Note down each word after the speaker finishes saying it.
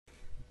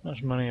How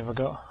much money have I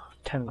got?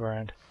 10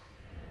 grand.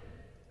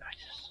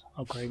 Nice.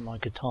 Upgrade my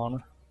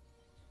katana.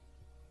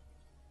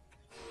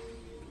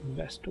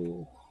 Invest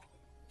all.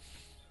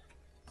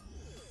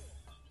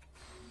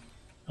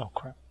 Oh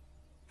crap.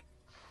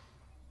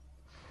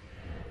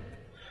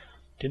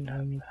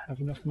 Didn't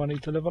have enough money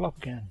to level up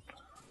again.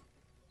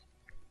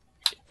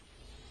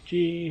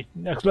 Gee,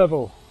 next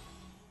level.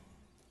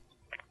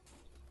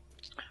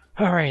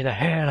 Hurry the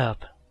hell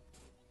up.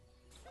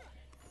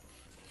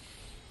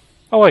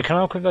 Oh wait, can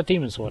I upgrade that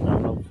demon sword now?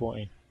 Level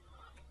 14.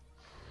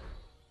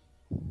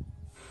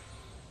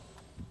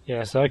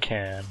 Yes, I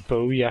can.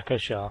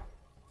 Booyakasha.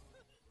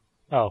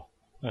 Oh,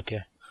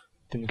 okay.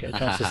 Didn't get a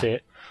chance to see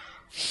it.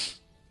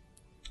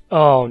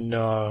 Oh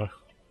no.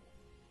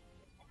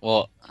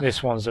 What?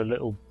 This one's a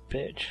little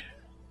bitch.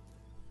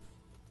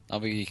 Oh,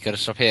 but you gotta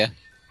stop here.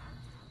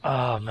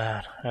 Oh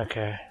man,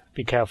 okay.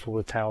 Be careful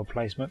with tower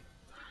placement.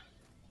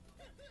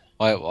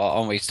 Wait,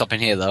 aren't we stopping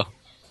here though?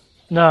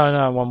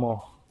 No, one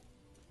more.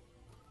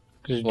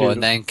 Well,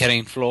 and then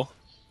killing floor?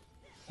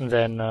 And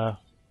then, no,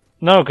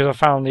 because I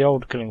found the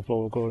old Killing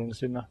Floor recordings,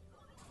 didn't I?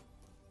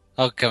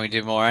 Oh, can we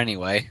do more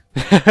anyway?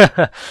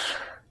 Yeah,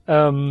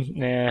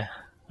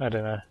 I don't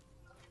know.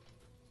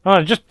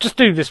 Oh, just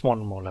do this one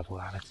more level,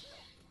 Alex.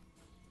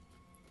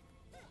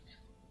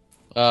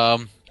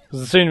 Because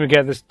the sooner we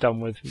get this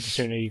done with, the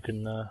sooner you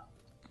can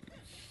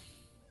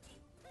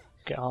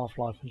get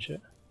Half-Life and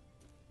shit.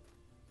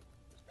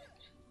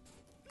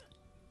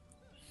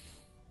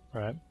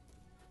 Right.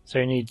 So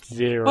you need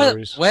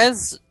zeros.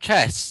 Where's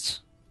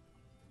chest?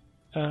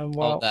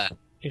 Well, there.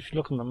 if you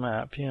look on the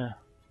map, yeah.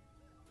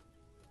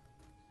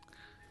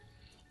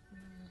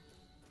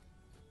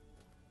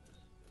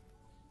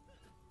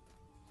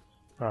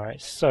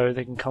 Right, so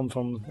they can come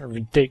from a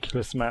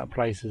ridiculous amount of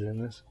places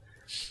in this.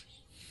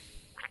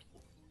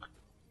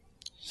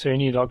 So you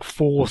need like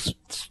 4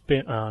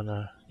 spin. Oh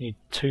no, you need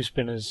 2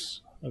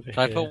 spinners over Can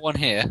here. I put one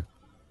here?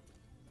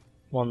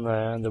 One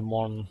there, and then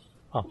one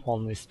up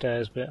on the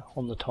stairs bit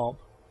on the top.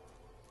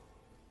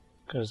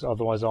 Because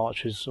otherwise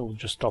archers will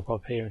just stop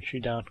up here and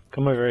shoot down.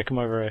 Come over here, come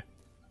over here.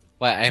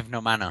 Wait, I have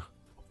no mana.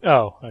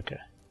 Oh, okay.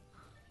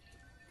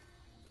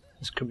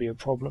 This could be a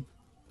problem.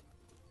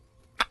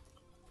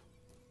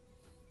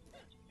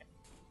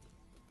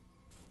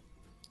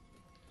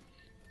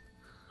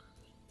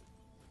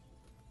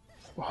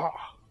 Wow.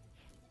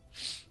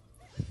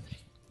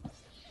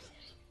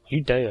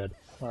 You dead.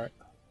 Right.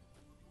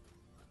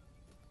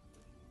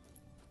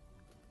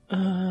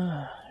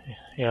 Yeah,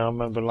 I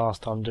remember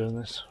last time doing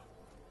this.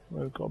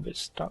 We got a bit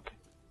stuck.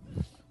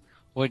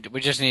 We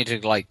just need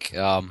to like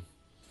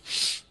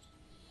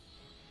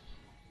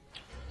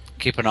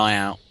keep an eye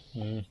out.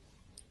 Mm.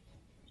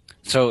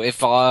 So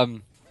if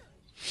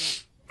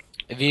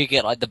you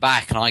get like the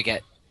back and I'll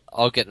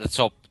get the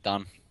top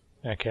done.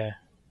 Okay.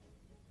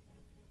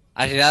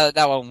 Actually,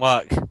 that won't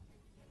work.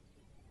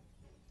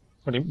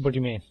 What do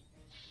you mean?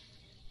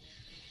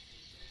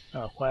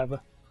 Oh, whatever.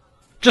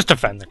 Just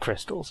defend the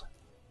crystals.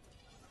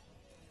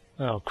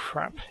 Oh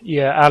crap.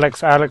 Yeah,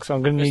 Alex,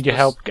 I'm gonna need your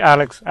help.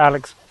 Alex,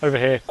 over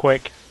here,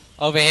 quick.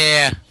 Over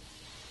here.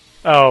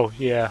 Oh,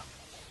 yeah.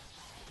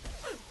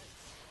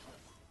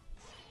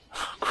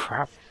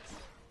 Crap.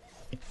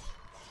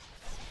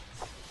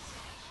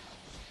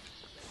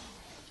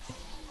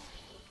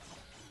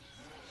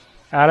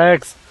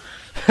 Alex!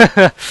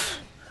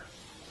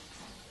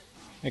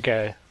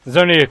 Okay, there's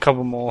only a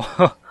couple more.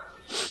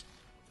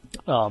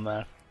 Oh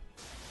man.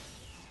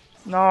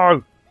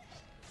 No!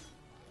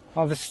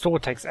 Oh, this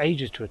sword takes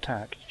ages to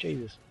attack.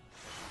 Jesus.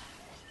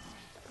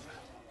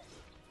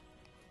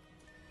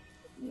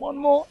 One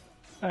more,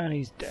 and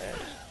he's dead.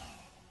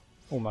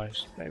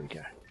 Almost. There we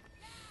go.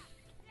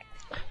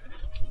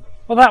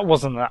 Well, that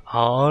wasn't that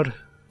hard.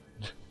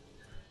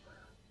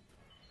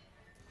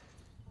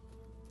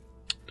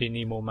 Do you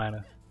need more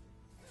mana?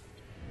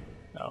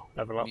 No,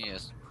 level up.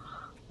 Yes.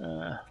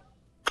 Wait,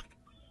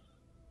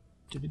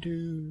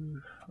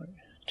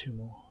 2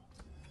 more.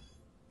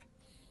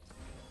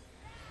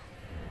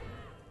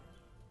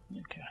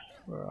 Okay,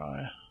 where are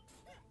I?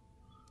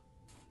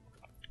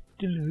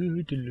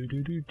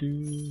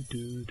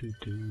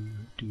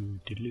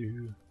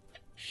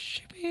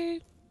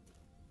 Shibby.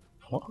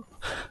 What?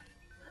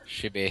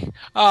 Shibby.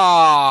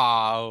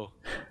 Oh.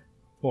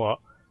 What?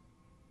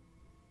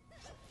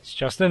 It's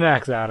just an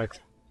axe, Alex.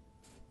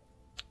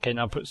 Okay,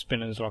 now put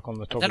spinners like on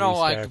the top I of don't know these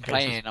why I'm staircases.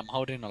 complaining. I'm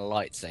holding a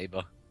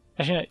lightsaber.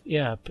 Actually,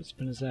 yeah, put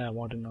spinners there.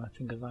 Why didn't I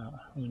think of that?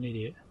 I'm an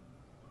idiot.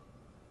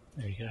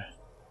 There you go.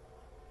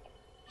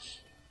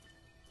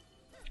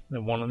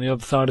 Then one on the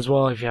other side as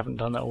well, if you haven't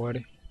done that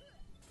already.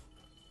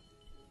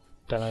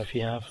 Don't know if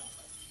you have.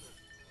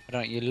 Why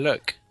don't you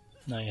look?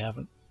 No, you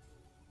haven't.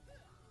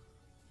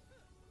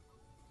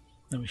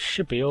 Then we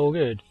should be all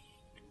good.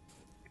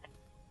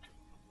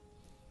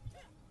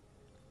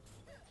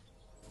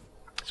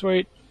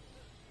 Sweet.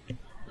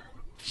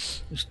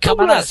 Come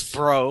on us,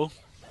 bro.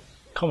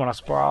 Come on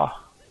us, brah.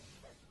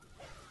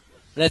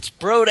 Let's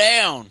bro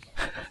down.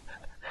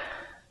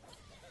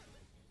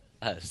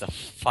 That is the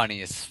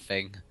funniest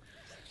thing.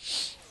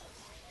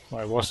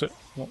 Wait, what's it?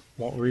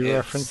 What were you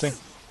referencing?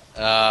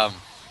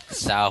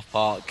 South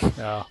Park.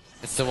 Yeah.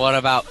 It's the one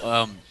about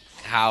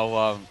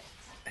how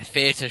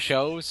theatre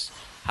shows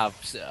have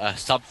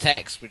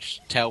subtext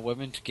which tell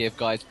women to give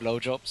guys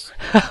blowjobs.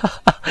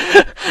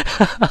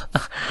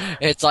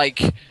 It's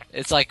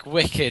like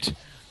Wicked,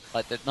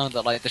 like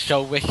the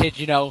show Wicked,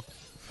 you know.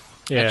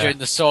 Yeah. And during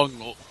the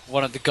song,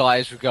 one of the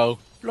guys would go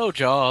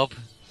blowjob.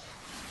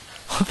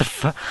 What the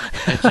fuck?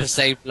 And just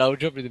say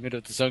blowjob in the middle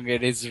of the song.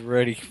 It is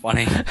really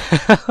funny.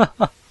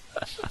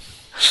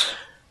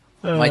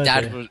 My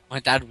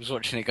dad was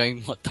watching it,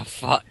 going, "What the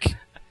fuck?"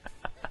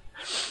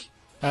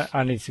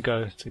 I need to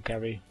go to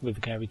Gary to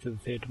the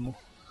theatre more.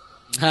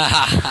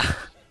 I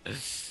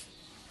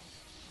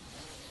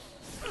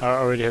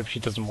really hope she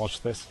doesn't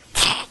watch this.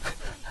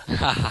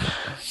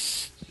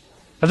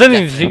 I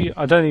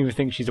don't even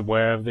think she's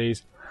aware of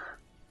these.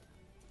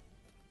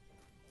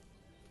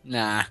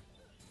 Nah.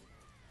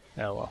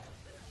 Oh well.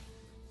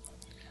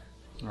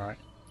 Right.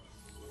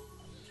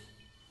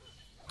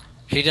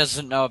 She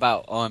doesn't know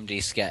about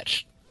OMD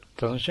Sketch.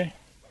 Doesn't she?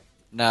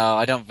 No,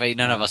 I don't think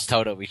none of us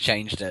told her we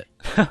changed it.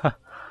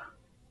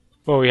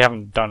 Well, we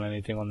haven't done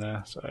anything on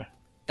there, so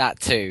That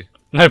too.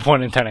 no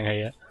point in telling her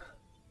yet.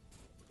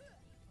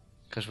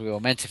 Because we were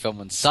meant to film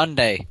on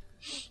Sunday.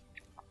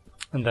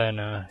 And then,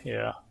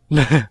 yeah.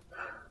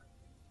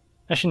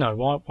 Actually, no.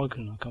 Why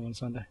couldn't I come on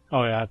Sunday?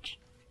 Oh yeah, I had to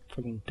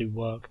fucking do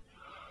work.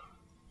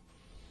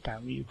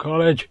 Damn you,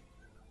 college.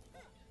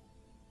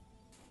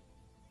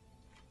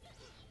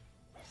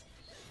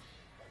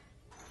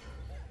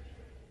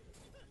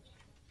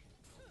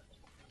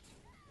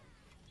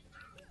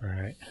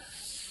 Right.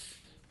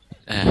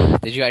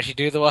 Did you actually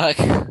do the work?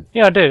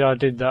 Yeah, I did. I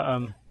did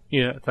that,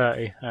 Unit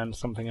 30 and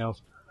something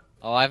else.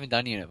 Oh, I haven't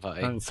done Unit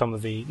 30. And some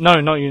of the... No,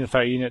 not Unit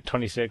 30, Unit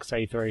 26,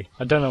 A3.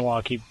 I don't know why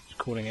I keep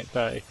calling it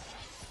 30.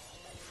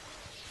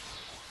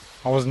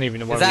 I wasn't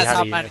even aware we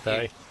had a Unit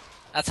 30.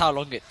 That's how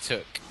long it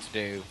took to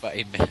do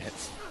 30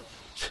 minutes.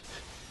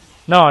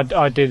 No,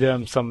 I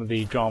did some of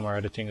the drama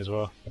editing as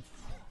well.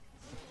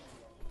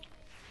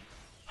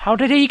 How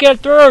did he get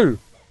through?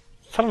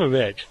 Son of a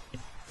bitch.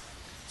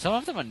 Some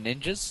of them are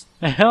ninjas.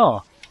 Yeah.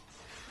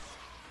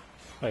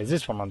 Wait, is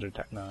this one under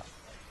attack now?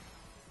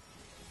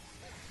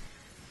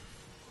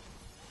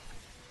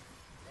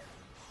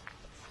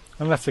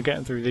 Unless they're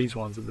getting through these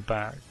ones at the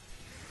back.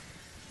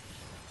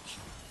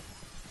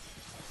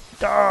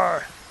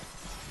 Die!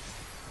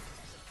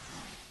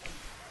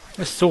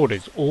 This sword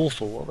is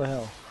awful, what the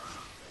hell?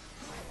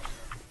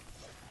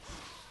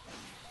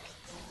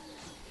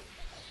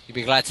 You'd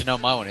be glad to know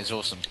my one is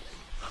awesome.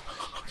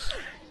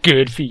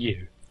 Good for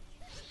you.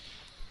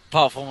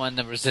 Apart from when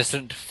they're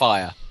resistant to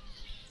fire.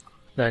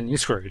 Then you're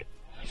screwed.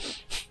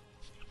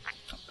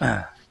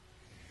 Right.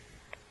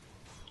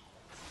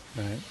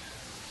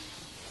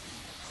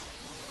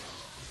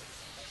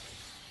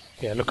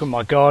 Yeah, look at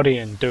my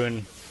Guardian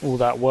doing all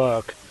that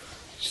work.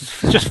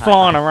 Just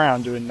flying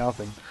around doing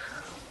nothing.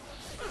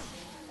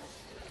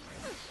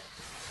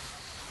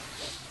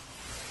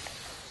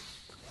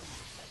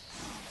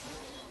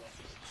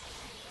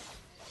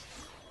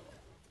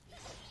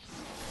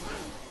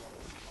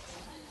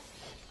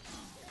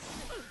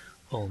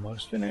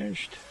 Almost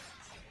finished.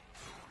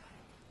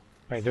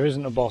 Wait, there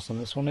isn't a boss on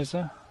this one, is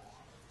there?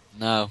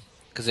 No,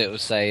 because it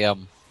was a, Oh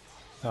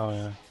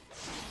yeah.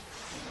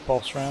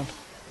 Boss round?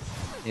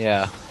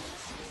 yeah.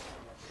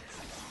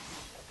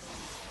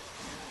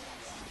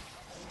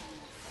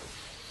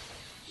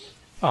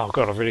 Oh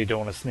god, I really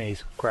don't want to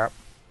sneeze. Crap.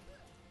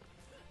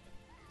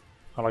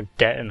 I like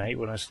detonate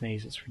when I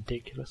sneeze, it's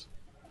ridiculous.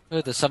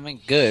 Oh, there's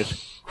something good.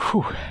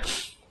 Whew.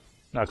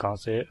 I can't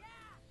see it.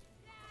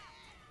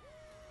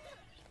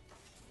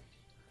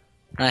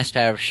 Nice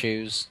pair of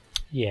shoes.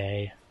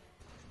 Yay.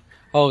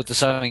 Oh, there's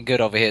something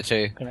good over here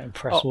too. Gonna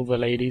impress all the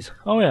ladies.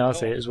 Oh yeah, I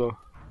see it as well.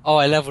 Oh,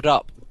 I leveled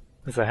up.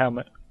 There's a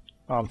helmet.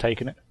 Oh, I'm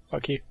taking it.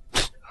 Fuck you.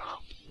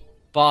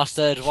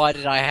 Bastard, why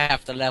did I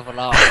have to level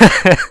up?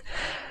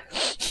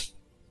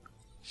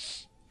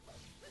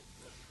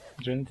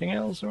 Is there anything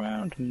else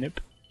around?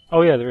 Nope.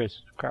 Oh yeah, there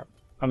is. Crap.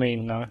 I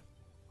mean, no.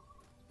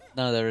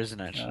 No, there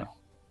isn't actually. No.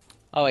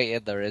 Oh wait, yeah,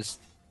 there is.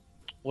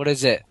 What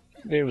is it?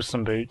 It was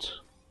some boots.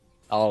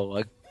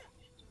 Oh,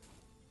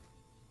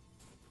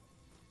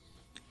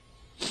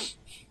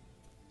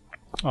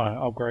 Alright,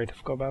 upgrade. I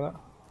forgot about that.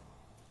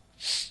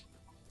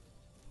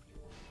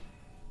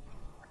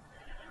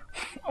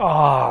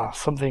 Ah,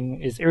 something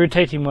is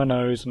irritating my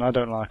nose and I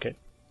don't like it.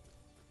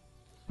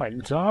 Wait,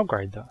 did I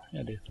upgrade that?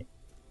 Yeah, I did.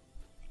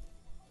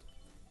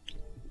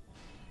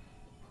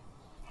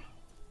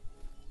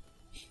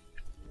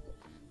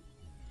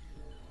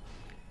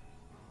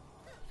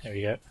 There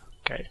we go.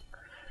 Okay.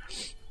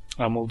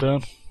 I'm all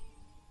done.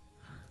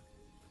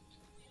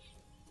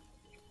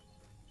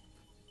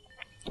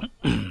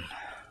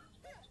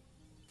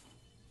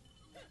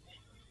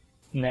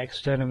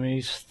 Next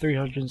enemies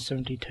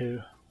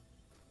 372.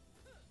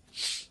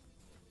 For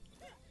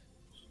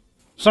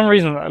some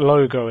reason that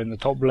logo in the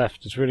top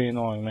left is really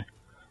annoying me.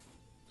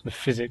 The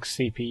physics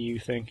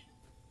CPU thing.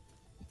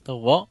 the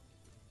what?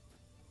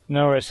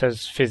 No, it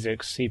says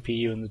physics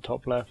CPU in the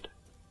top left.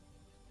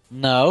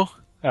 No.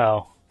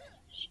 Oh,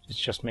 it's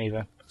just me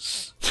then.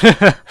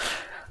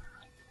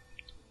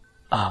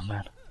 Oh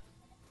man.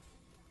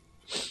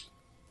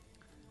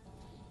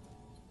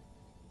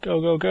 Go,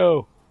 go,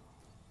 go!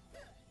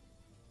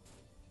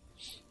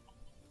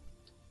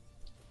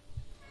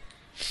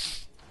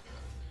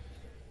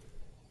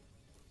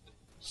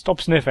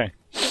 Stop sniffing.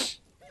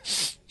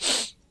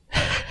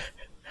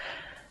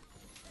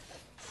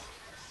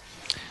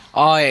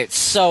 Oh, it's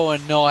so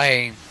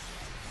annoying.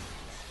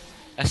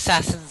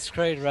 Assassin's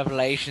Creed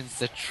Revelations,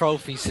 the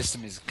trophy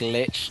system is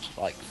glitched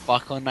like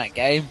fuck on that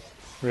game.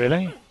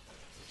 Really?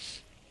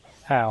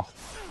 How?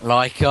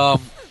 Like,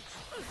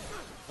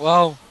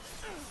 well,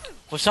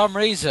 for some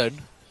reason,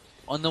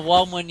 on the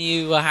one when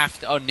you have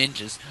to,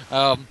 ninjas,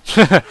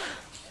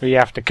 You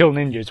have to kill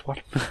ninjas, what?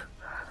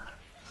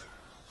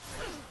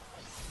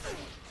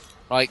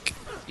 like,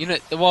 you know,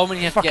 the one when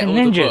you have to get Fucking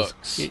all ninjas!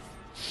 the books,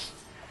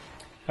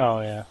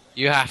 Oh yeah.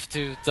 you have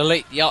to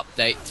delete the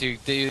update to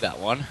do that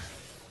one.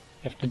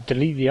 You have to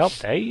delete the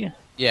update?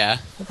 Yeah,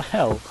 What the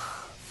hell?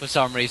 for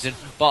some reason.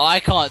 But I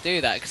can't do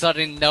that because I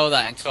didn't know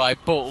that until I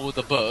bought all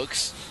the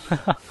books.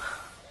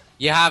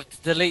 You have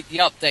to delete the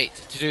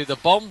update to do the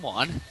bomb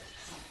one,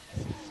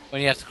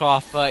 when you have to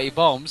craft 30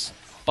 bombs.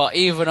 But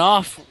even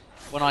after,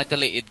 when I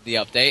deleted the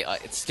update,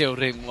 it still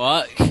didn't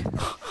work.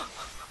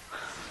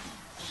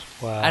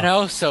 Wow. And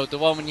also, the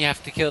one when you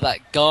have to kill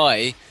that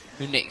guy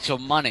who nicks your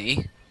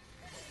money,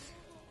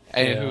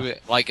 and who,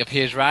 like,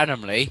 appears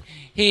randomly,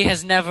 he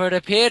has never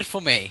appeared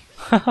for me.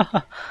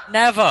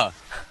 Never!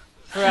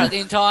 Throughout the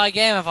entire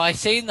game have I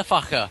seen the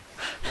fucker.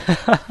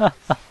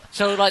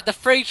 So, like, the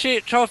free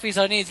trophies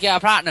I need to get a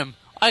platinum,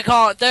 I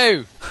can't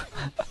do!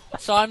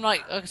 So I'm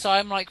like,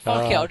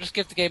 fuck it, I'll just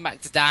give the game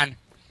back to Dan.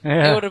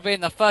 Yeah. It would have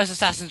been the first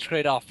Assassin's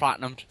Creed I've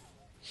platinumed.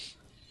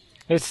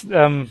 It's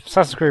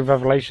Assassin's Creed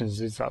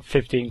Revelations is like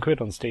 15 quid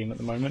on Steam at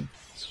the moment.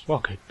 It's well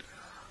good.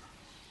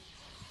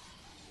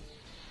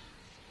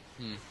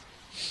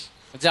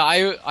 So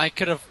I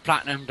could have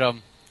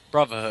platinumed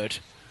Brotherhood,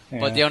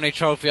 but the only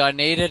trophy I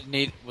needed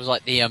was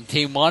like the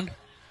team one,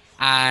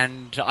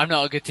 and I'm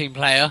not a good team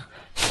player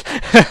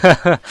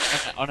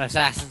on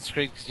Assassin's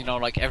Creed because, you know,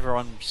 like,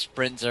 everyone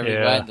sprints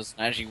everywhere and doesn't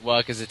actually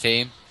work as a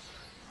team.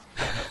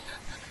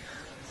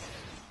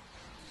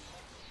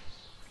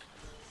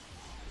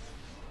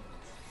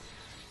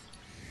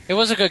 It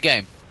was a good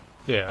game.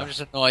 Yeah. I'm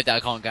just annoyed that I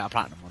can't get a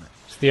platinum on it.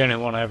 It's the only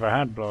one I ever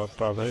had,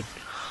 Brotherhood.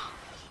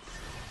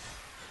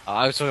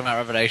 I was talking about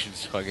Revelations.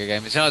 It's quite a good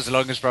game. It's not as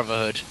long as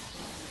Brotherhood,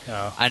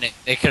 Oh. and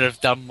they could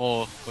have done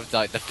more with,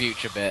 like, the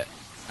future bit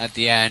at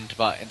the end,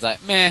 but it's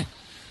like, meh.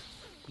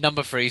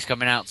 Number 3's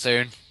coming out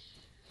soon.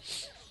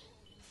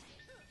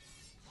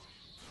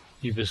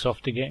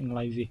 Ubisoft are getting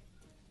lazy.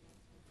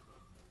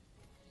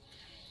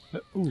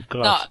 Ooh,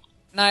 glass.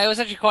 No, it was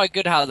actually quite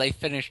good how they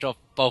finished off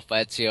both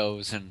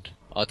Ezio's, and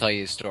I'll tell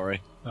you a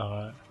story.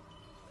 Alright.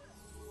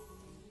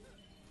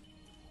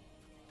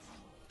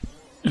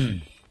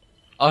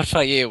 I'll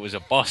tell you, it was a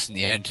boss in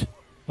the end.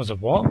 Was it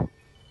what?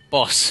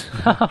 Boss.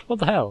 What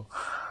the hell?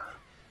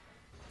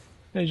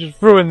 They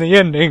just ruined the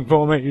ending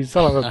for me, you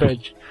son of a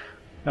bitch.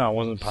 No, I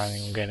wasn't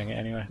planning on getting it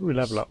anyway. Ooh,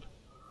 level up.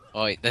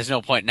 Oh, wait, there's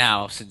no point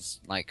now, since,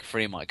 like,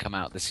 3 might come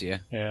out this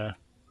year. Yeah.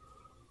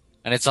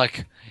 And it's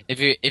like, if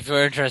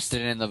you're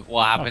interested in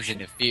what happens in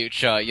the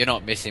future, you're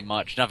not missing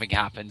much. Nothing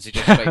happens.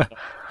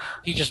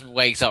 He just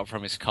wakes up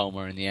from his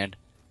coma in the end.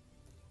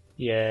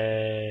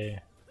 Yay.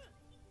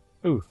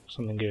 Ooh,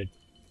 something good.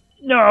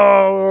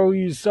 No,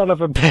 you son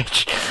of a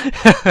bitch!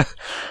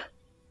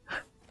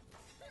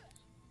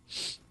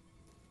 Is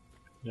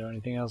there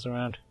anything else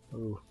around?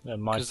 Ooh, there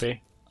might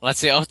be. Let's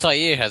see,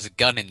 Altair has a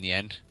gun in the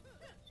end.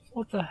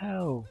 What the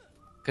hell?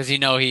 Because, you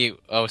know, he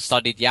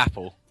studied the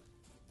apple.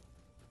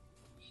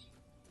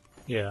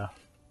 Yeah.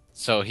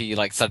 So he,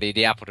 like, studied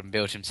the apple and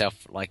built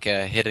himself, like,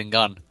 a hidden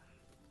gun.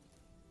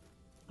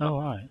 Oh,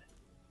 right.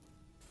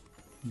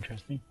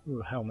 Interesting.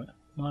 Ooh, a helmet.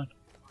 Right.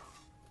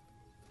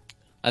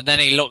 And then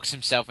he locks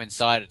himself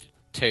inside a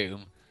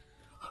tomb.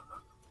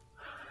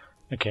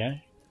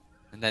 Okay.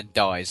 And then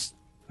dies.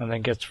 And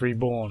then gets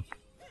reborn.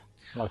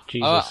 Like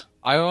Jesus.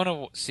 I want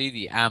to see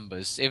the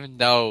Ambers, even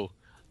though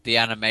the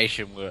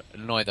animation will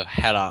annoy the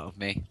hell out of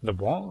me. The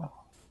what?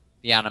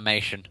 The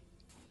animation.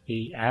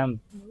 The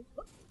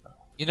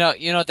You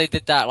know they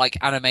did that, like,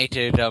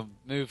 animated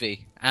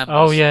movie, Ambers.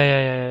 Oh,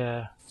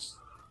 yeah.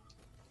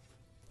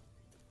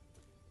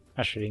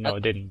 Actually, no, I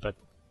didn't, but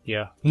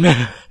yeah.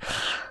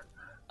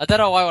 I don't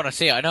know why I want to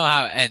see it. I know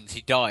how it ends.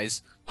 He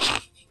dies.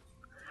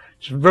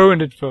 Just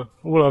ruined it for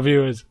all our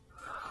viewers.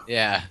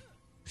 Yeah.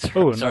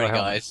 Oh, Sorry, another helmet.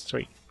 guys.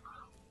 Sweet.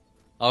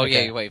 Oh, Okay.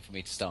 yeah, you wait for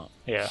me to start.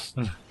 Yeah.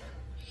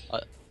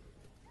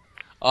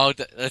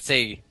 Let's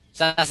see.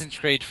 Assassin's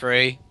Creed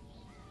 3.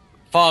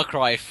 Far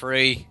Cry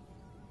 3.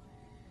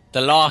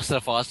 The Last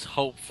of Us,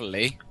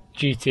 hopefully.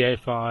 GTA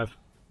 5.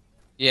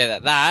 Yeah,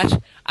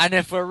 that. And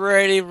if we're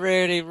really,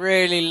 really,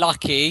 really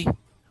lucky,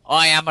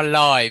 I Am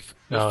Alive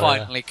will Oh,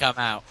 finally come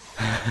out.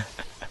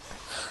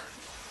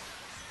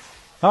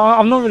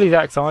 I'm not really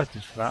that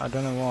excited for that. I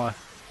don't know why.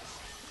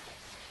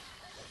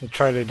 The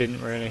trailer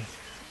didn't really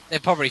They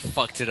probably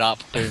fucked it up.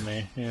 do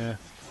me. Yeah.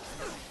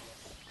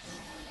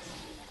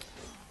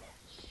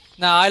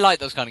 No, I like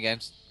those kind of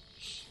games.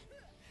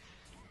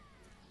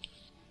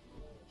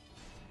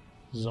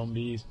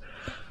 Zombies.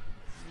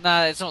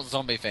 No, it's not a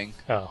zombie thing.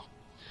 Oh.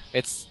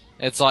 It's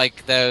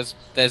like there's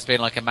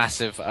been like a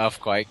massive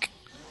earthquake.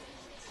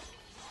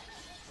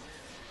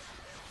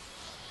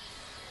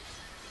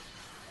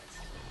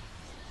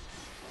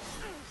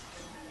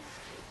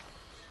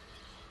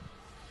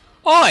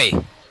 Oi!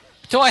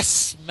 Do I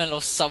smell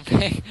of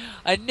something?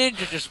 A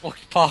ninja just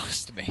walked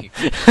past me.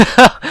 It's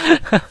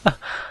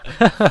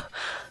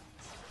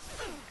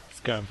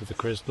going for the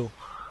crystal.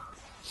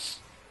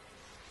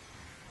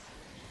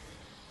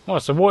 Oh,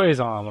 so what is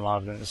Arm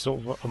Alive then? It's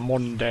sort of a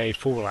modern day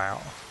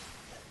Fallout.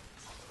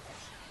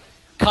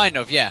 Kind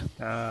of, yeah.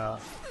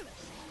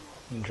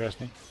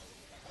 Interesting.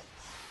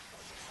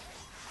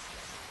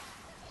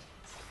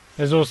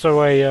 There's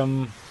also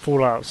a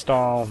Fallout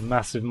style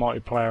massive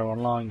multiplayer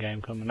online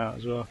game coming out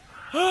as well.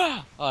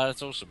 Oh,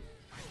 that's awesome.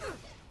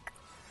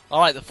 I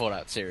like the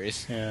Fallout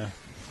series. Yeah.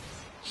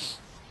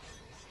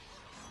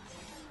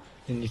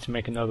 They need to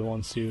make another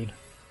one soon.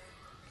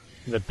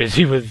 They're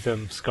busy with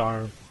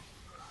Skyrim.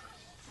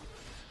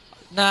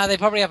 Nah, they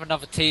probably have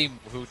another team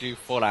who do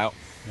Fallout.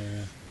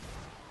 Yeah.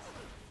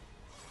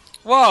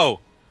 Whoa!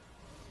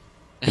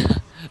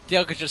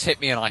 Diogo just hit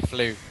me and I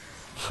flew.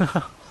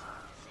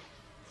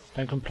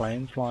 Don't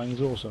complain, flying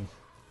is awesome.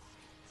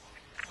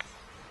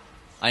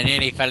 I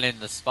nearly fell in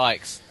the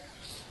spikes.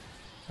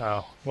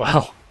 Oh,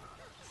 well.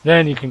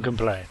 Then you can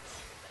complain.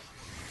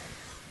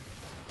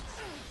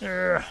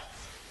 Damn,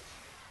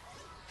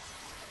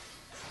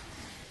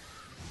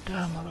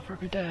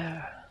 motherfucker,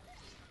 there.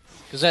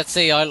 Because let's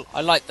see, I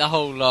like the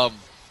whole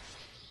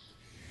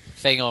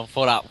thing on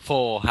Fallout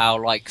 4,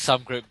 how like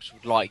some groups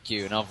would like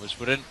you and others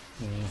wouldn't.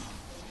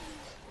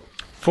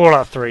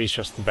 Fallout 3 is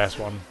just the best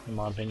one, in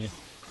my opinion.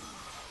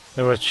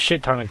 There were a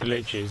shit ton of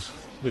glitches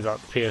with like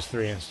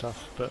PS3 and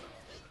stuff, but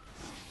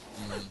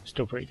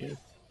still pretty good.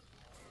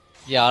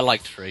 Yeah, I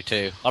liked 3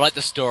 too. I like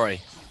the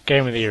story.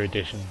 Game of the Year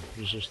edition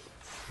was just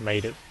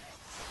made it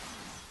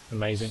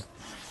amazing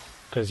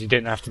because you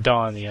didn't have to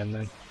die in the end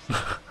then.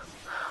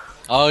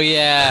 Oh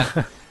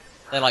yeah,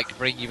 they like to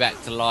bring you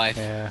back to life.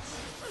 Yeah.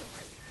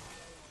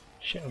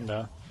 Shit, I'm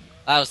down.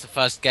 That was the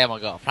first game I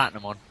got a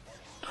platinum on.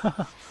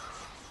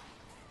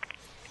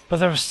 But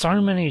there are so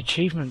many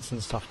achievements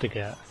and stuff to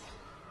get.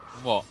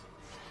 What?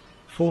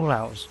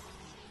 Fallout's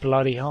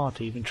bloody hard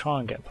to even try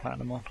and get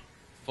platinum on.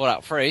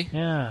 Fallout 3?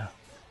 Yeah.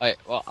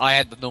 Well, I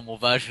had the normal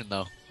version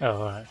though.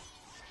 Oh, right.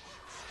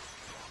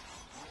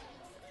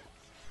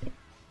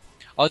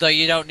 Although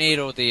you don't need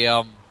all the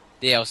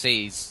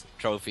DLCs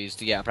trophies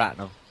to get a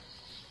platinum.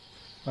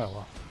 Oh,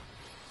 well.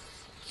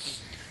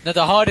 No,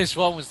 the hardest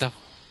one was the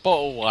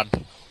bottle one.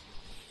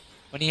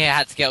 When you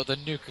had to get all the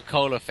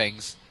Nuka-Cola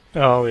things.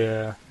 Oh,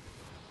 yeah.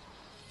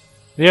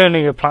 The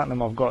only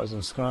platinum I've got is in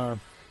Skyrim,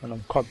 and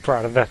I'm quite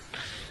proud of that.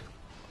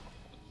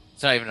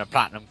 It's not even a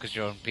platinum because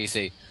you're on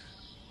PC.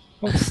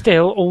 Well,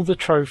 still, all the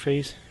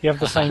trophies. You have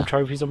the same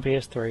trophies on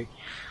PS3.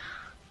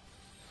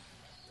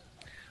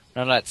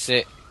 No, that's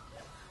it.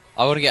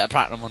 I want to get a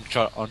platinum on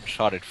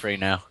Uncharted 3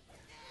 now.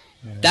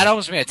 Yeah. Dad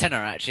owes me a tenner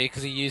actually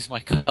because he used my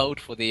code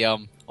for the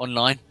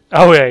online.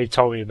 Oh, yeah, he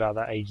told me about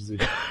that ages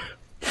ago.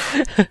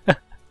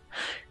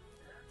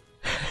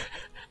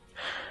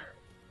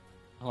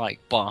 Like,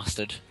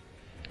 bastard.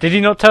 Did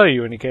he not tell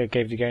you when he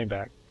gave the game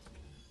back?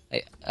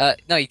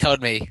 No, he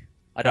told me.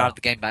 I don't Oh. have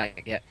the game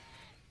back yet.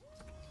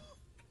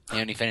 He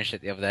only finished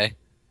it the other day.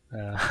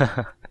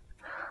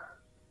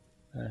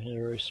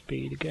 Hero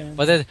speed again.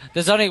 But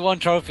there's only one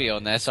trophy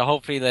on there, so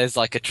hopefully there's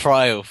like a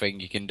trial thing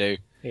you can do.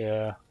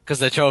 Yeah. Because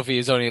the trophy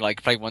is only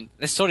like play one.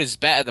 This sword is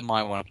better than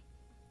my one.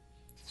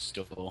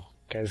 Still.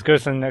 Okay, let's go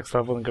to the next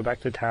level and go back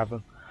to the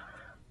tavern.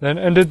 Then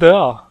end it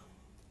there.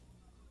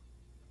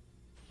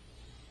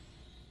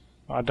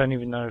 I don't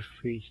even know if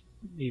we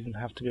even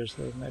have to go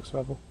to the next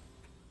level.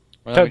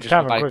 Well, let me To just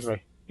tavern go back.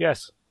 quickly.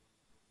 Yes.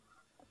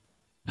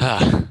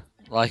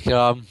 Like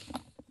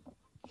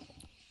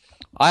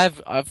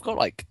I've got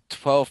like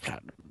 12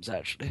 platinums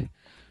actually.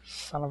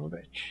 Son of a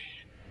bitch.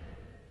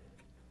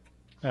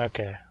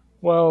 Okay.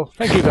 Well,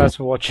 thank you guys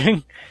for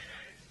watching,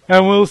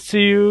 and we'll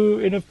see you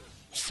in a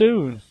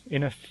soon.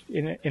 In a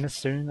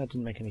soon. That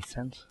didn't make any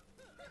sense.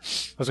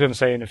 I was going to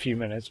say in a few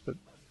minutes, but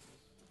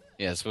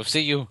Yes, we'll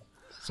see you.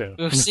 soon.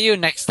 We'll see you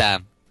next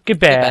time.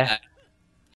 Goodbye. Goodbye.